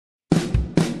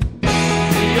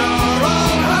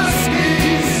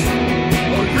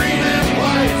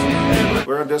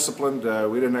undisciplined.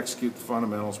 We didn't execute the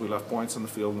fundamentals. We left points on the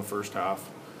field in the first half.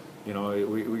 You know,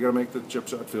 we got to make the chip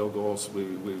shot field goals.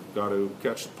 We've got to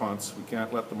catch the punts. We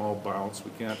can't let them all bounce.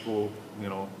 We can't go, you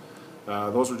know.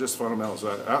 Those were just fundamentals.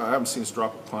 I haven't seen us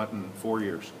drop a punt in 4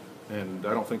 years, and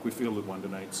I don't think we fielded one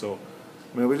tonight. So,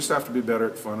 I mean, we just have to be better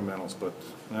at fundamentals. But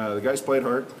the guys played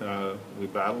hard. We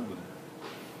battled, and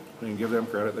we can give them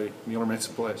credit. Mueller made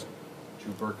some plays.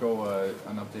 Drew Burko,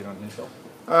 an update on his health?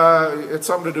 It's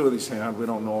something to do with his hand. We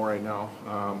don't know right now.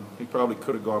 He probably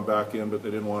could have gone back in, but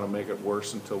they didn't want to make it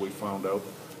worse until we find out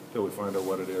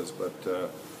what it is. But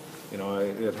you know,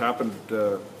 it happened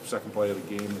second play of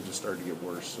the game. It just started to get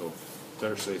worse. So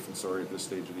better safe than sorry at this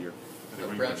stage of the year.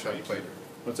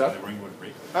 What's that?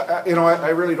 You know, I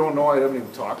really don't know. I haven't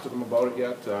even talked to them about it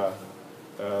yet.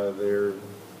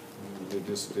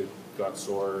 It got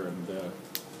sore, and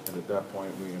at that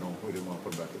point, we didn't want to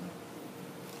put it back in there.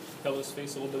 Ellis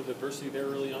faced a little bit of adversity there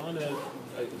early on, and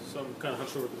some kind of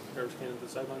hunched over the Bears can at the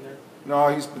sideline there. No,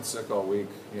 he's been sick all week.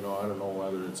 You know, I don't know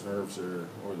whether it's nerves or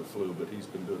the flu, but he's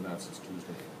been doing that since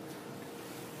Tuesday.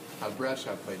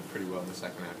 Bradshaw played pretty well in the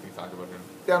second half. Can you talk about him?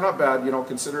 Yeah, not bad. You know,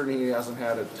 considering he hasn't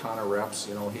had a ton of reps,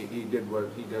 you know, he did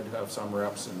have some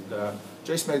reps, and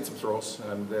Jace made some throws,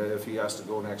 and if he has to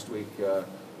go next week,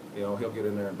 you know, he'll get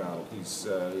in there and battle. He's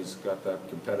got that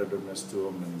competitiveness to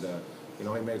him, and you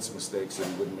know, he made some mistakes that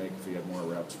he wouldn't make if he had more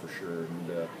reps for sure.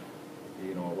 And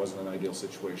you know, it wasn't an ideal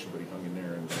situation, but he hung in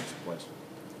there and made some plays.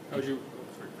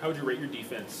 How would you rate your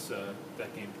defense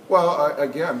that game? Well,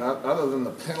 again, other than the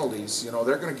penalties, you know,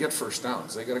 they're going to get first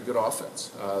downs. They got a good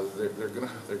offense. They're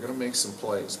going to make some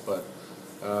plays, but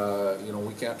you know,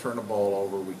 we can't turn the ball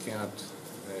over. We can't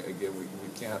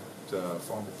we can't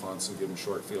fumble punts and give them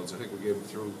short fields. I think we gave them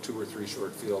through 2 or 3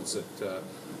 short fields that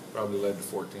probably led to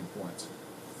 14 points.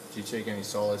 Did you take any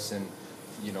solace in,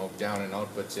 you know, down and out,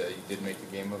 but you did make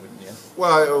a game of it in the end?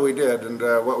 Well, we did, and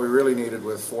what we really needed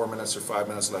with 4 minutes or 5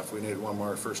 minutes left, we needed 1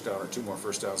 more first down or 2 more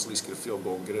first downs, at least get a field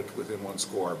goal and get it within 1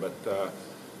 score. But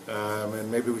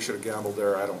and maybe we should have gambled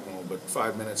there, I don't know. But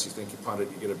 5 minutes, you think you punt it,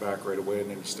 you get it back right away, and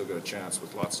then you still get a chance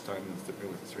with lots of time with the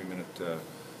 3-minute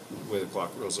way the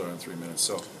clock rolls out in 3 minutes.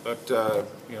 So, but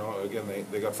you know, again,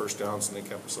 they got first downs and they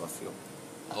kept us off field.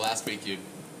 Last week you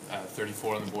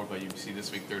 34 on the board by UBC,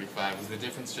 this week 35. Was the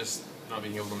difference just not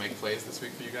being able to make plays this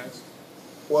week for you guys?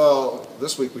 Well,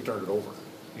 this week we turned it over,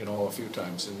 you know, a few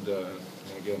times, and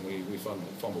again we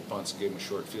fumbled punts and gave them a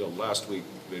short field. Last week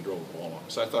they drove the ball on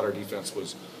us. I thought our defense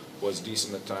was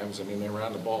decent at times. I mean, they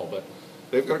ran the ball, but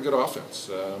they've got a good offense.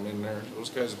 I mean, those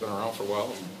guys have been around for a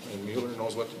while, and Mueller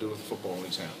knows what to do with the football in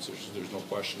his hands. There's no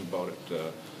question about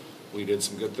it. We did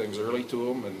some good things early to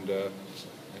them, and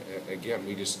again,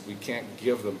 we can't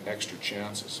give them extra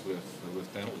chances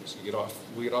with penalties. We get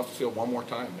off the field one more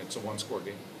time. It's a 1-score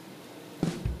game.